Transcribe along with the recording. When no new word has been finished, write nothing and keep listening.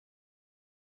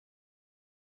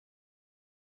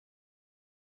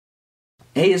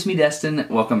Hey, it's me, Destin.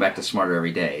 Welcome back to Smarter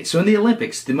Every Day. So in the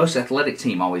Olympics, the most athletic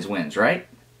team always wins, right?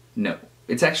 No.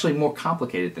 It's actually more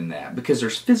complicated than that because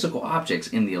there's physical objects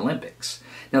in the Olympics.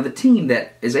 Now, the team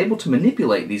that is able to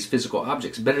manipulate these physical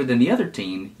objects better than the other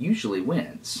team usually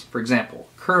wins. For example,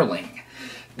 curling.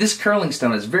 This curling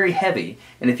stone is very heavy,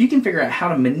 and if you can figure out how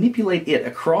to manipulate it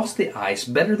across the ice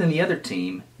better than the other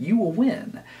team, you will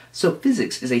win. So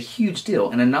physics is a huge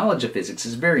deal, and a knowledge of physics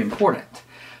is very important.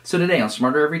 So today on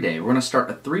Smarter Every Day, we're going to start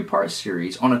a 3-part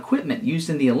series on equipment used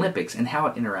in the Olympics and how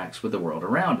it interacts with the world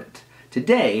around it.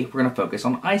 Today, we're going to focus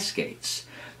on ice skates.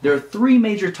 There are 3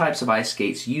 major types of ice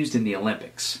skates used in the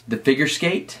Olympics: the figure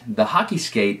skate, the hockey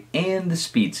skate, and the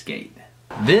speed skate.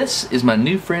 This is my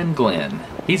new friend Glenn.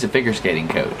 He's a figure skating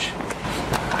coach.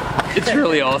 It's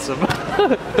really awesome.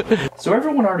 So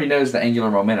everyone already knows the angular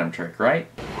momentum trick, right?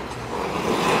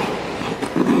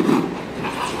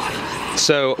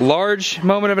 So large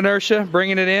moment of inertia,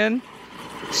 bringing it in.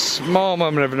 Small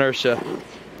moment of inertia.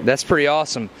 That's pretty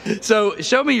awesome. So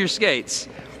show me your skates.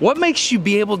 What makes you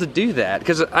be able to do that?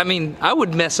 Because I mean, I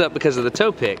would mess up because of the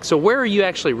toe pick. So where are you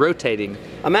actually rotating?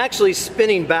 I'm actually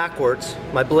spinning backwards.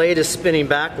 My blade is spinning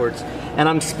backwards, and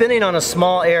I'm spinning on a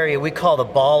small area we call the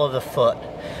ball of the foot.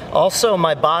 Also,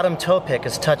 my bottom toe pick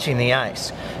is touching the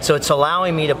ice, so it's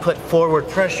allowing me to put forward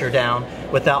pressure down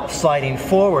without sliding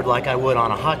forward like I would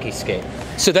on a hockey skate.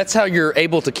 So that's how you're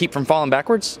able to keep from falling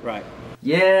backwards? Right.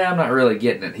 Yeah, I'm not really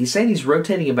getting it. He's saying he's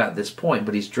rotating about this point,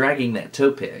 but he's dragging that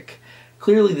toe pick.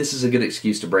 Clearly, this is a good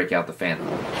excuse to break out the phantom.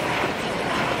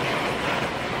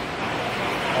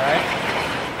 Alright.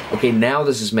 Okay, now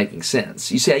this is making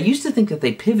sense. You see, I used to think that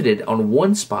they pivoted on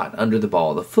one spot under the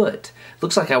ball of the foot.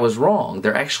 Looks like I was wrong.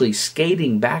 They're actually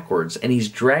skating backwards, and he's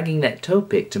dragging that toe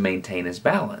pick to maintain his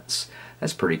balance.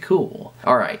 That's pretty cool.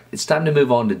 Alright, it's time to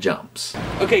move on to jumps.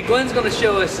 Okay, Glenn's going to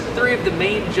show us 3 of the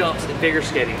main jumps in figure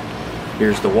skating.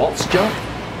 Here's the waltz jump,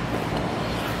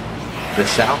 the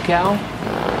sow cow,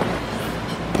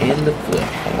 and the flip.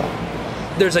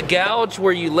 There's a gouge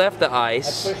where you left the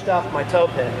ice. I pushed off my toe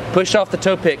pick. Pushed off the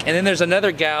toe pick, and then there's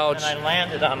another gouge. And I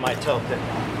landed on my toe pick.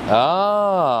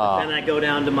 Ah. Then I go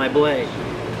down to my blade.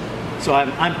 So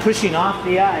I'm pushing off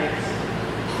the ice,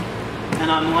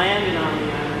 and I'm landing on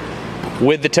the ice.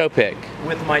 With the toe pick.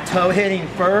 With my toe hitting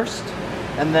first,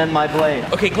 and then my blade.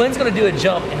 Okay, Glenn's going to do a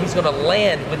jump, and he's going to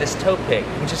land with his toe pick,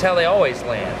 which is how they always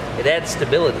land. It adds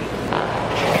stability.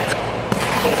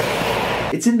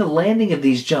 It's in the landing of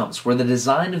these jumps where the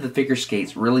design of the figure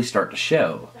skates really start to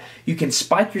show. You can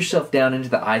spike yourself down into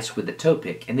the ice with the toe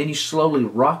pick, and then you slowly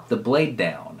rock the blade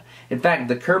down. In fact,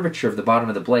 the curvature of the bottom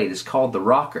of the blade is called the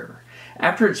rocker.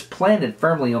 After it's planted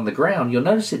firmly on the ground, you'll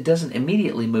notice it doesn't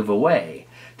immediately move away.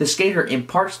 The skater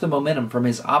imparts the momentum from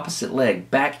his opposite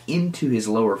leg back into his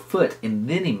lower foot, and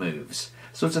then he moves.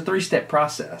 So it's a 3-step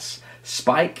process.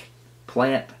 Spike,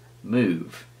 plant,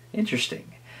 move. Interesting.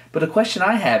 But a question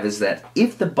I have is that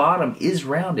if the bottom is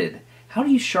rounded, how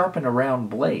do you sharpen a round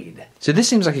blade? So this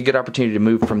seems like a good opportunity to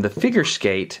move from the figure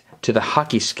skate to the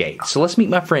hockey skate. So let's meet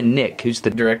my friend Nick, who's the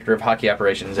director of hockey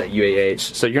operations at UAH.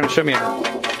 So you're going to show me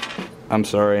I'm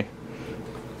sorry.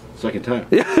 Second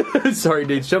time. Sorry,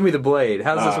 dude. Show me the blade.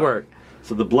 How does this work?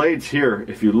 So the blade's here.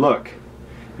 If you look,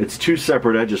 it's 2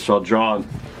 separate edges, so I'll draw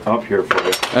up here for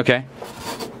you. Okay.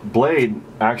 Blade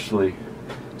actually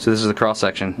So this is the cross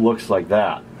section. looks like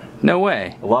that. No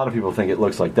way. A lot of people think it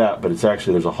looks like that, but it's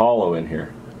actually, there's a hollow in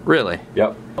here. Really?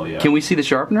 Yep. Oh, yeah. Can we see the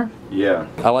sharpener? Yeah.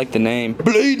 I like the name.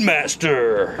 Blade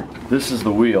Master! This is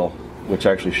the wheel, which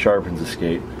actually sharpens the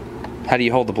skate. How do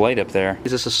you hold the blade up there?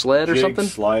 Is this a sled or Jig, something?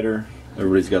 slider.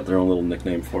 Everybody's got their own little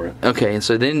nickname for it. Okay, and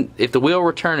so then if the wheel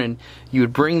were turning, you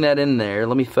would bring that in there.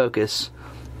 Let me focus.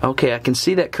 Okay, I can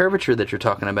see that curvature that you're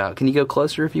talking about. Can you go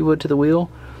closer, if you would, to the wheel?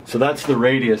 So that's the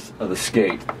radius of the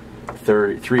skate.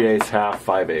 3/8, half,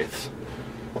 5/8.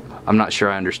 I'm not sure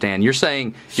I understand. You're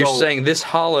saying this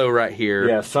hollow right here.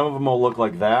 Yeah, some of them will look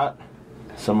like that.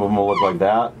 Some of them will look like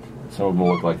that. Some of them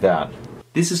will look like that.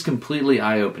 This is completely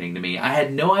eye-opening to me. I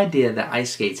had no idea that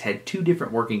ice skates had 2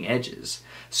 different working edges.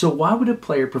 So why would a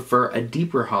player prefer a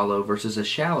deeper hollow versus a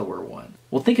shallower one?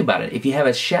 Well, think about it. If you have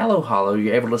a shallow hollow,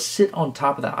 you're able to sit on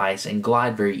top of the ice and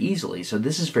glide very easily, so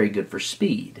this is very good for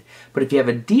speed. But if you have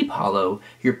a deep hollow,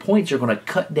 your points are going to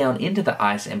cut down into the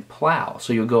ice and plow,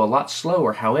 so you'll go a lot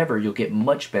slower. However, you'll get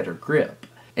much better grip.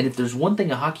 And if there's one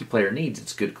thing a hockey player needs,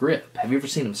 it's good grip. Have you ever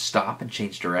seen them stop and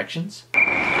change directions?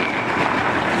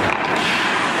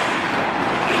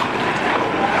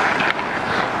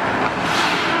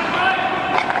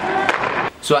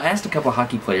 So I asked a couple of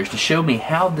hockey players to show me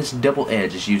how this double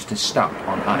edge is used to stop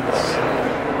on ice.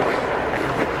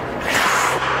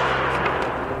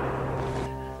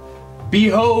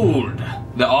 Behold,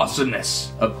 The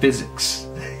awesomeness of physics.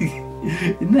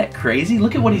 Isn't that crazy?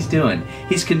 Look at what he's doing.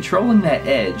 He's controlling that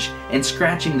edge and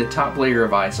scratching the top layer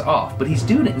of ice off, but he's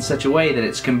doing it in such a way that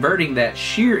it's converting that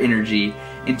shear energy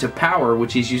into power,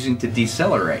 which he's using to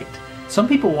decelerate. Some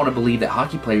people want to believe that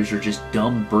hockey players are just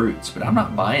dumb brutes, but I'm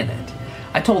not buying it.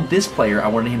 I told this player I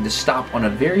wanted him to stop on a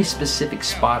very specific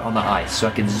spot on the ice so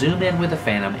I could zoom in with a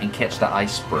Phantom and catch the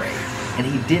ice spray. And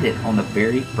he did it on the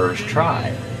very first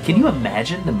try. Can you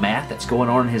imagine the math that's going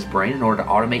on in his brain in order to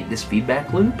automate this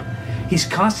feedback loop? He's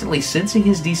constantly sensing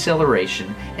his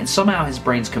deceleration, and somehow his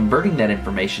brain's converting that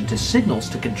information to signals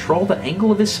to control the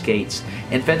angle of his skates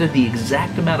and feather the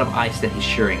exact amount of ice that he's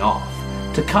shearing off.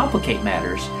 To complicate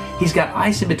matters, he's got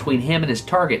ice in between him and his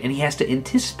target, and he has to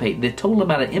anticipate the total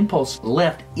amount of impulse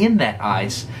left in that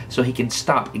ice so he can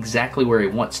stop exactly where he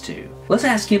wants to. Let's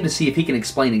ask him to see if he can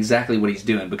explain exactly what he's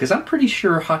doing, because I'm pretty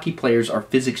sure hockey players are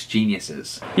physics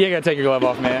geniuses. You gotta take your glove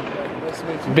off, man.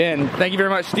 Ben, thank you very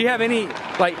much. Do you have any,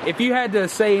 like, if you had to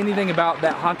say anything about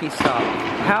that hockey stop,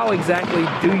 how exactly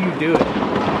do you do it?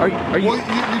 Are you? Well,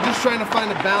 you're just trying to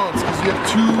find a balance, because you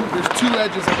have there's two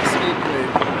edges of the skate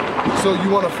blade. So you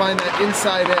want to find that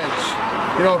inside edge.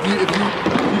 You know, if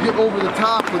you get over the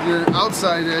top with your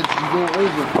outside edge, you go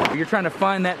over. You're trying to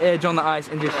find that edge on the ice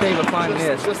and just shave a fine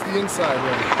miss. Just the inside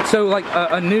edge. So like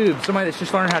a noob, somebody that's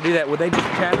just learning how to do that, would they just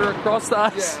chatter across the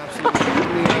ice? Yeah, absolutely.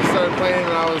 I mean, I started playing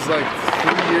when I was like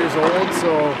 3 years old,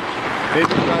 so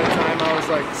maybe by the time I was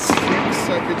like 6,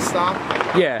 I could stop.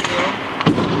 Yeah.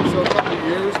 You know? So a couple of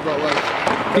years, but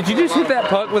like... Did you just hit that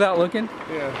puck without looking?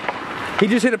 Yeah. He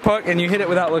just hit a puck and you hit it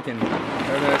without looking.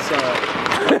 And that's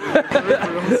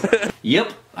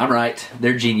Yep, I'm right.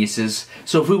 They're geniuses.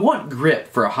 So if we want grip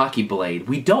for a hockey blade,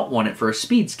 we don't want it for a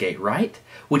speed skate, right?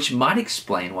 Which might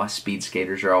explain why speed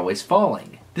skaters are always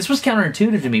falling. This was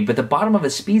counterintuitive to me, but the bottom of a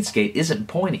speed skate isn't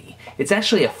pointy. It's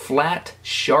actually a flat,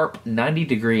 sharp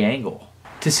 90-degree angle.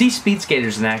 To see speed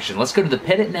skaters in action, let's go to the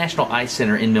Pettit National Ice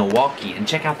Center in Milwaukee and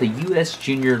check out the U.S.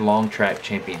 Junior Long Track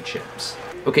Championships.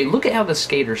 Okay, look at how the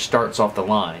skater starts off the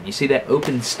line. You see that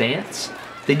open stance?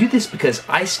 They do this because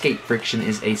ice skate friction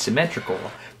is asymmetrical.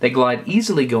 They glide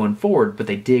easily going forward, but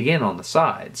they dig in on the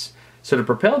sides. So to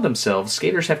propel themselves,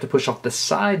 skaters have to push off the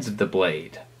sides of the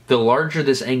blade. The larger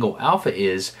this angle alpha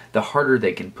is, the harder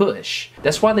they can push.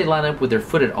 That's why they line up with their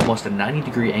foot at almost a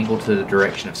 90-degree angle to the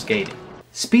direction of skating.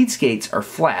 Speed skates are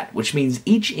flat, which means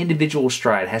each individual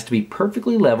stride has to be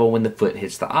perfectly level when the foot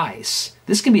hits the ice.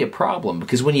 This can be a problem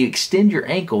because when you extend your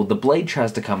ankle, the blade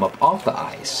tries to come up off the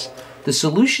ice. The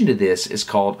solution to this is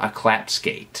called a clap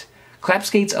skate. Clap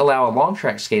skates allow a long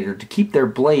track skater to keep their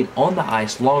blade on the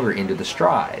ice longer into the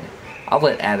stride. I'll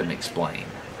let Adam explain.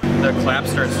 The clap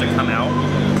starts to come out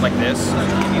like this.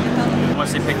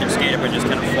 Once they pick their skate up, it just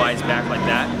kind of flies back like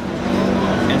that.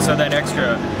 And so that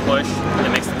extra push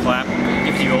that makes the clap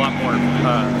gives you a lot more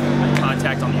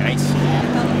contact on the ice.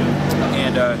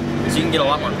 And so you can get a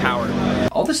lot more power.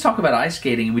 All this talk about ice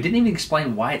skating, and we didn't even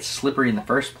explain why it's slippery in the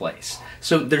first place.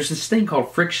 So there's this thing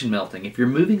called friction melting. If you're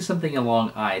moving something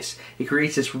along ice, it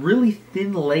creates this really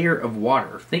thin layer of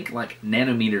water. Think like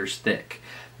nanometers thick.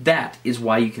 That is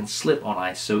why you can slip on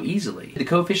ice so easily. The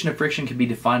coefficient of friction can be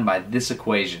defined by this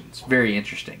equation. It's very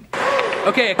interesting.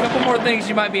 Okay, a couple more things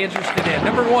you might be interested in.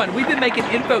 Number one, we've been making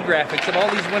infographics of all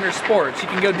these winter sports. You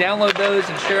can go download those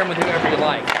and share them with whoever you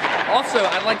like. Also,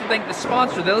 I'd like to thank the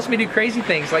sponsor that lets me do crazy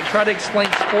things like try to explain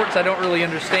sports I don't really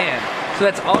understand. So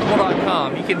that's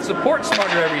audible.com. You can support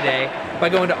Smarter Every Day by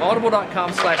going to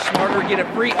audible.com/smarter, get a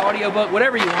free audiobook,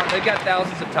 whatever you want. They've got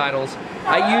thousands of titles.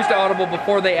 I used Audible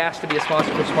before they asked to be a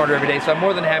sponsor for Smarter Every Day, so I'm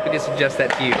more than happy to suggest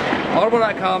that to you.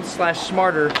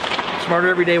 Audible.com/smarter. Smarter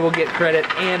Every Day will get credit,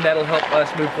 and that'll help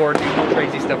us move forward to more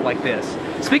crazy stuff like this.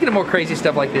 Speaking of more crazy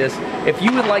stuff like this, if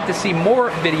you would like to see more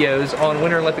videos on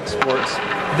Winter Olympic sports,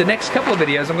 the next couple of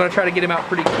videos, I'm going to try to get them out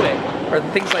pretty quick. Or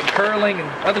things like curling and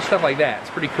other stuff like that.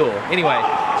 It's pretty cool. Anyway,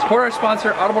 support our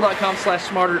sponsor,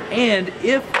 audible.com/smarter, and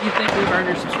if you think we've earned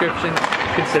your subscription,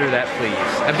 consider that,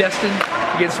 please. I'm Destin.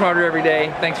 You get smarter every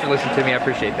day. Thanks for listening to me. I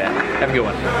appreciate that. Have a good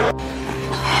one.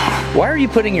 Why are you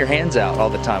putting your hands out all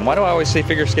the time? Why do I always see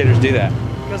figure skaters do that?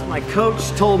 Because my coach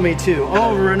told me to,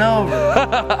 over and over.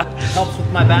 Helps with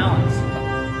my balance.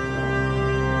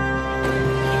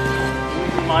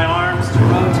 Using my arms to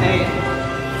rotate,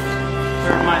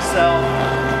 turn myself.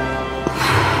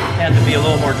 Had to be a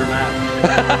little more dramatic.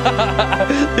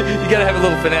 You gotta have a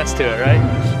little finesse to it, right?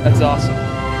 That's awesome.